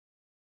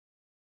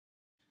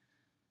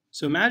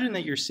So imagine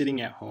that you're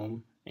sitting at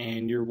home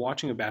and you're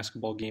watching a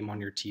basketball game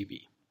on your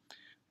TV.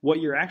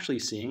 What you're actually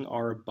seeing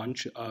are a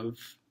bunch of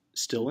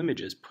still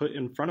images put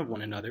in front of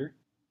one another.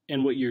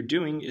 And what you're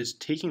doing is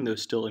taking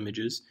those still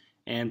images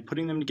and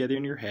putting them together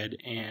in your head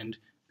and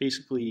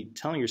basically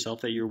telling yourself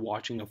that you're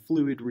watching a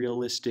fluid,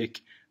 realistic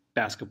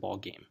basketball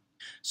game.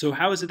 So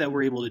how is it that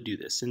we're able to do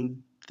this?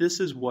 And this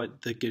is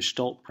what the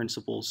Gestalt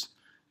principles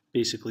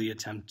basically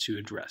attempt to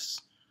address.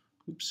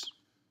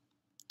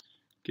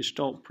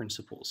 Gestalt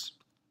principles.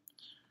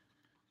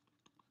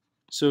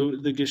 So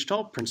the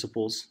Gestalt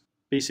principles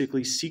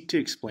basically seek to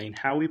explain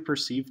how we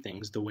perceive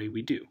things the way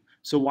we do.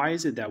 So why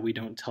is it that we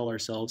don't tell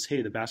ourselves,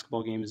 hey, the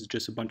basketball game is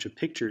just a bunch of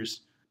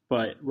pictures,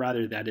 but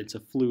rather that it's a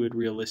fluid,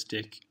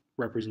 realistic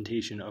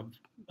representation of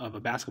a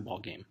basketball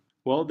game?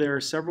 Well, there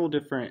are several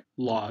different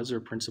laws or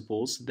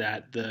principles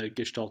that the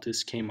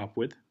Gestaltists came up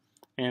with,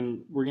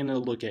 and we're going to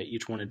look at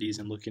each one of these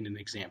and look at an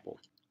example.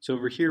 So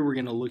over here, we're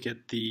going to look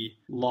at the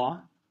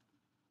law,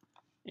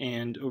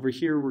 and over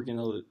here, we're going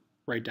to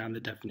write down the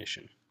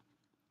definition.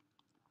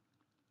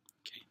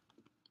 Okay.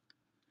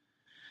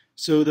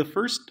 So the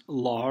first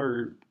law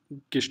or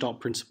Gestalt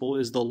principle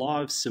is the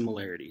law of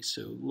similarity.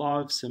 So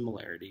law of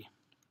similarity.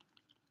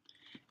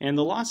 And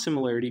the law of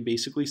similarity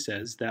basically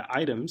says that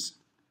items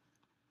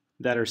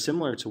that are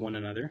similar to one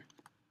another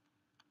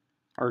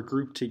are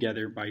grouped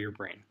together by your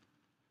brain.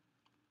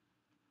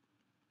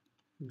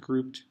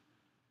 Grouped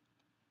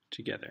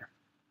together.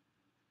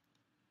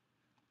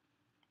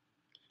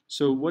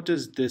 So what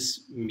does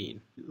this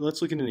mean?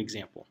 Let's look at an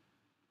example.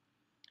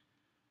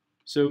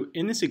 So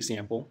in this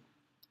example,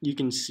 you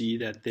can see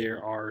that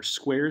there are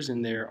squares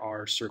and there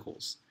are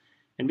circles.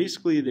 And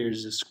basically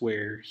there's a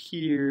square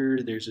here,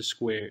 there's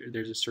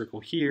a circle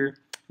here,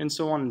 and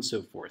so on and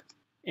so forth.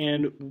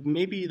 And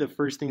maybe the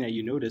first thing that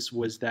you noticed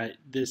was that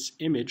this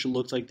image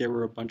looked like there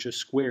were a bunch of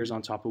squares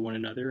on top of one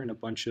another and a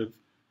bunch of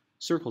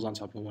circles on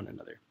top of one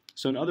another.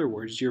 So in other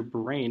words, your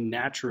brain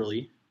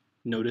naturally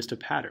noticed a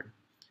pattern.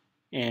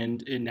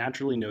 And it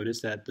naturally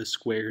noticed that the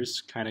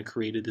squares kind of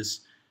created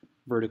this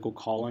vertical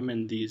column,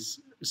 and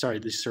these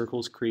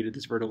circles created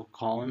this vertical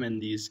column,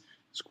 and these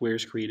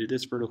squares created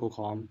this vertical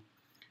column.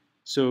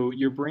 So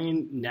your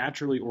brain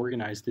naturally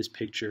organized this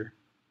picture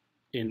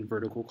in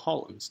vertical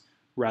columns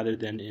rather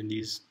than in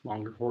these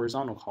longer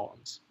horizontal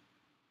columns.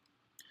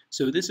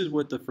 So this is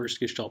what the first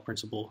Gestalt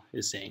principle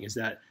is saying, is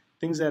that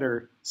things that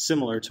are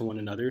similar to one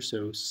another,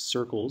 so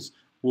circles,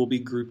 will be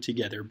grouped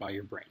together by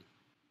your brain.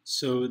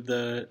 So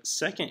the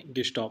second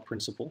Gestalt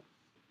principle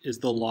is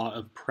the law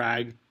of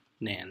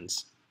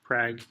pragnans.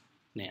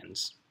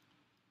 Pragnans.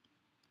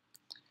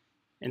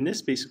 And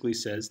this basically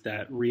says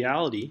that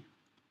reality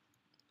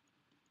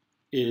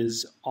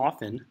is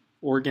often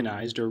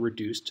organized or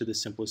reduced to the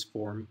simplest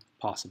form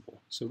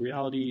possible. So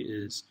reality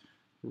is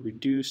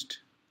reduced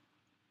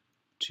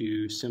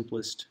to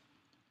simplest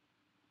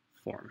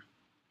form.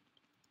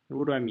 And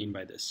what do I mean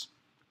by this?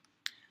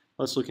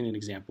 Let's look at an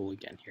example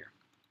again here.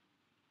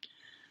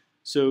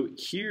 So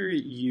here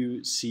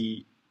you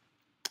see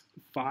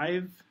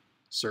 5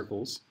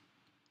 circles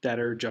that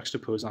are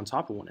juxtaposed on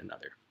top of one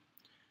another.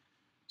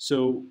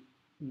 So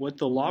what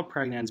the law of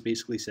pragnans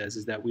basically says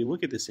is that we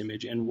look at this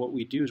image, and what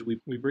we do is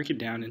we break it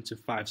down into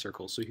 5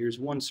 circles. So here's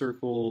 1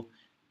 circle,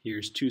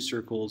 here's 2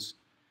 circles.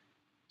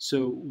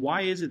 So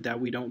why is it that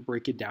we don't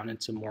break it down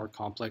into more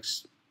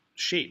complex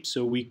shapes?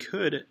 So we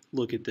could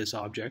look at this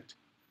object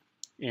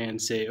and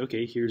say,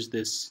 okay, here's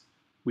this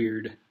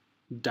weird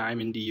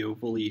diamondy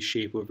ovally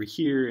shape over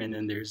here, and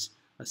then there's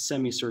a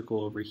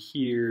semicircle over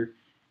here,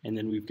 and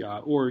then we've got,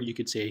 or you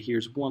could say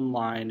here's one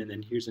line and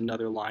then here's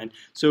another line.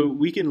 So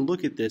we can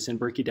look at this and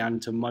break it down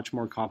into much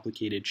more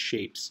complicated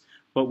shapes,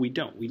 but we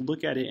don't. We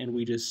look at it and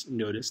we just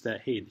notice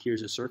that, hey,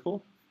 here's a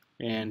circle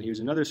and here's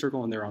another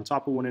circle and they're on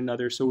top of one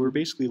another. So we're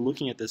basically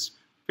looking at this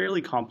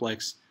fairly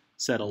complex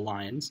set of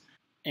lines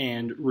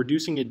and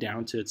reducing it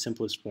down to its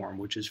simplest form,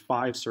 which is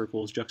 5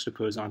 circles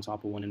juxtaposed on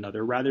top of one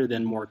another rather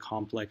than more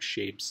complex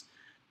shapes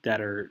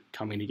that are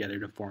coming together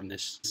to form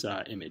this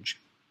image.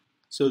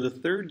 So the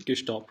third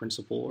Gestalt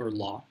principle or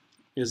law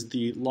is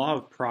the law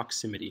of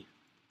proximity.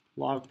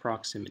 Law of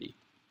proximity.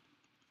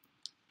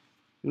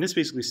 And this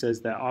basically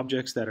says that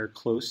objects that are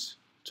close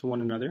to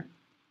one another,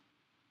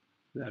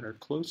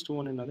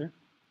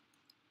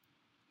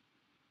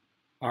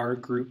 are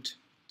grouped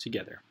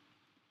together.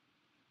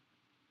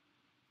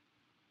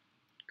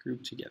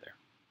 Grouped together.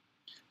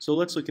 So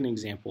let's look at an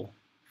example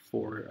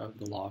of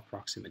the law of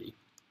proximity.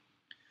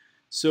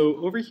 So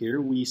over here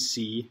we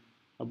see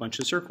a bunch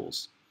of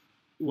circles.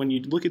 When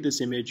you look at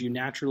this image, you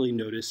naturally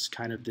notice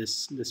kind of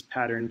this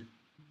pattern,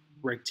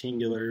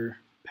 rectangular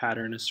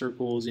pattern of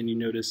circles, and you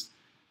notice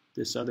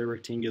this other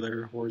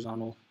rectangular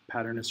horizontal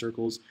pattern of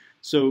circles.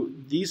 So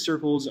these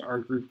circles are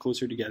grouped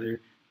closer together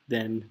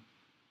than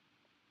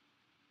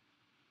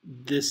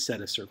this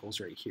set of circles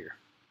right here.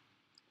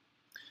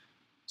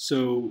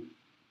 So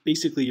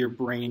basically your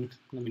brain,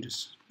 let me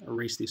just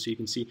erase these so you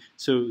can see.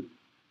 So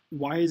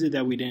why is it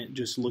that we didn't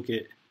just look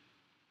at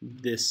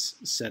this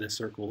set of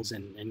circles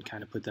and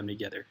kind of put them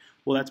together?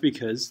 Well, that's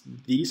because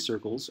these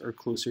circles are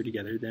closer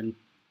together than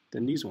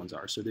than these ones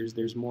are. So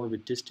there's more of a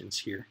distance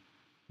here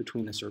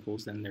between the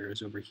circles than there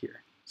is over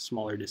here,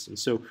 smaller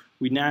distance. So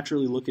we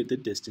naturally look at the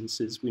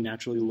distances, we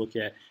naturally look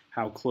at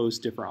how close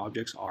different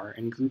objects are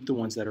and group the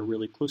ones that are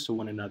really close to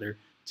one another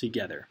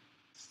together.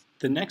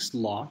 The next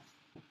law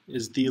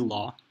is the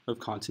law of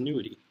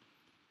continuity.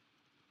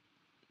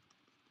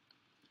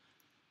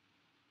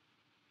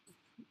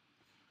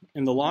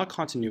 And the law of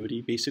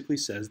continuity basically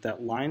says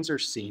that lines are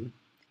seen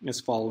as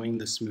following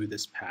the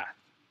smoothest path.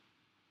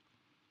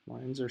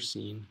 Lines are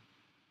seen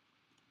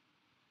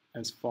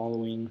as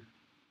following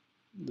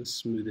the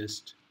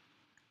smoothest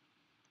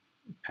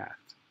path.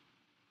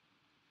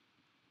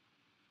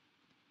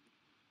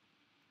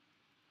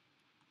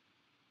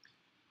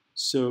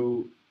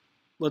 So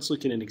let's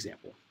look at an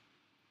example.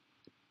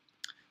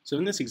 So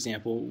in this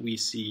example, we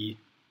see,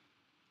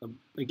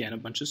 again, a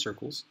bunch of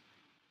circles.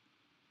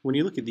 When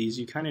you look at these,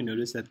 you kind of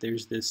notice that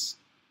there's this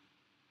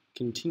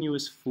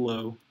continuous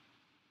flow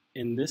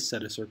in this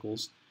set of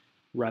circles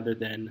rather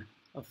than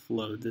a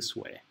flow this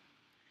way.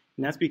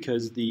 And that's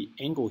because the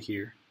angle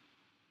here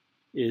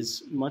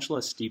is much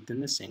less steep than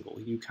this angle.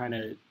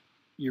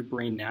 Your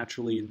brain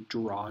naturally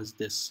draws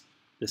this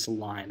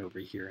line over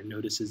here and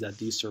notices that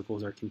these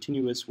circles are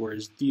continuous,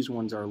 whereas these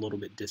ones are a little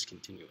bit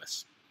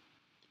discontinuous.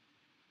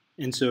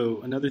 And so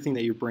another thing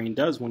that your brain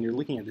does when you're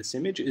looking at this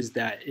image is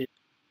that it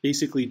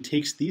basically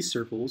takes these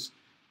circles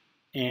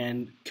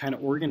and kind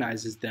of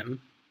organizes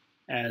them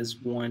as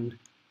one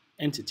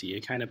entity.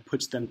 It kind of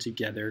puts them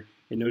together.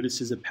 It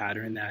notices a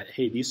pattern that,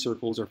 hey, these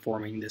circles are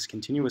forming this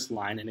continuous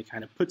line, and it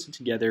kind of puts it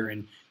together,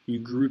 and you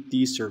group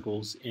these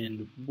circles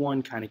in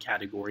one kind of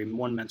category,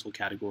 one mental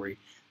category,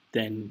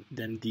 than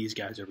these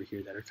guys over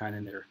here that are kind of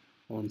in their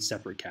own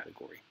separate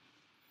category.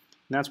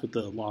 And that's what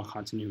the law of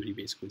continuity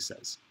basically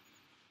says.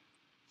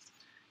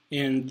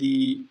 And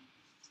the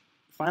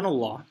final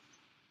law,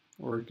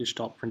 or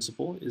Gestalt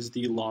principle, is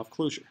the law of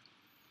closure.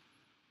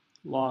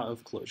 Law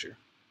of closure.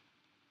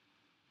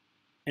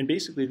 And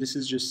basically this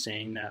is just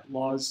saying that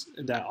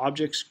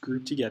objects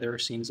grouped together are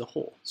seen as a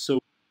whole. So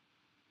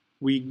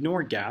we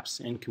ignore gaps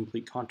and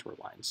complete contour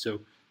lines. So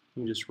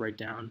let me just write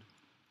down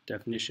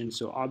definition.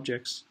 So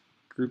objects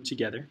grouped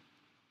together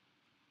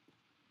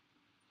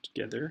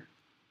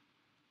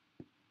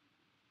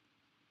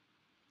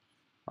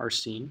are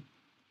seen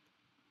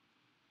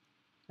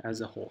as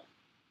a whole.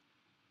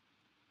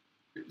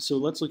 So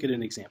let's look at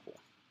an example.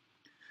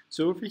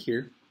 So over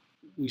here,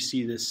 we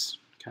see this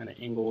kind of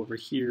angle over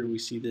here. We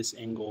see this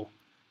angle.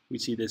 We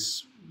see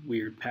this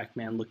weird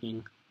Pac-Man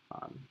looking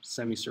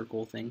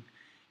semicircle thing.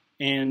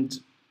 And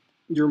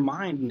your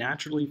mind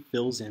naturally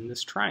fills in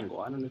this triangle.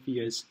 I don't know if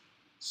you guys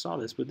saw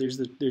this, but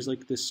there's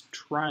like this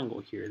triangle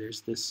here.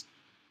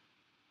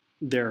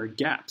 There are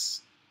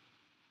gaps.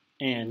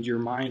 And your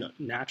mind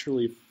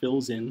naturally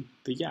fills in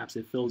the gaps.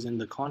 It fills in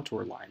the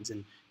contour lines,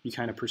 and you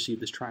kind of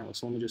perceive this triangle.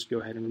 So let me just go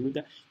ahead and remove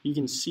that. You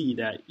can see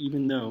that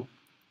even though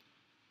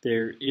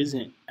there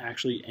isn't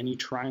actually any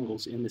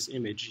triangles in this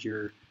image,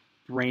 your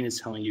brain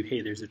is telling you, hey,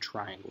 there's a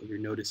triangle. You're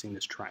noticing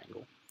this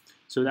triangle.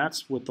 So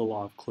that's what the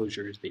law of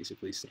closure is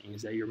basically saying,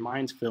 is that your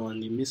minds fill in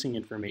the missing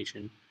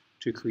information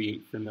to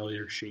create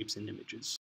familiar shapes and images.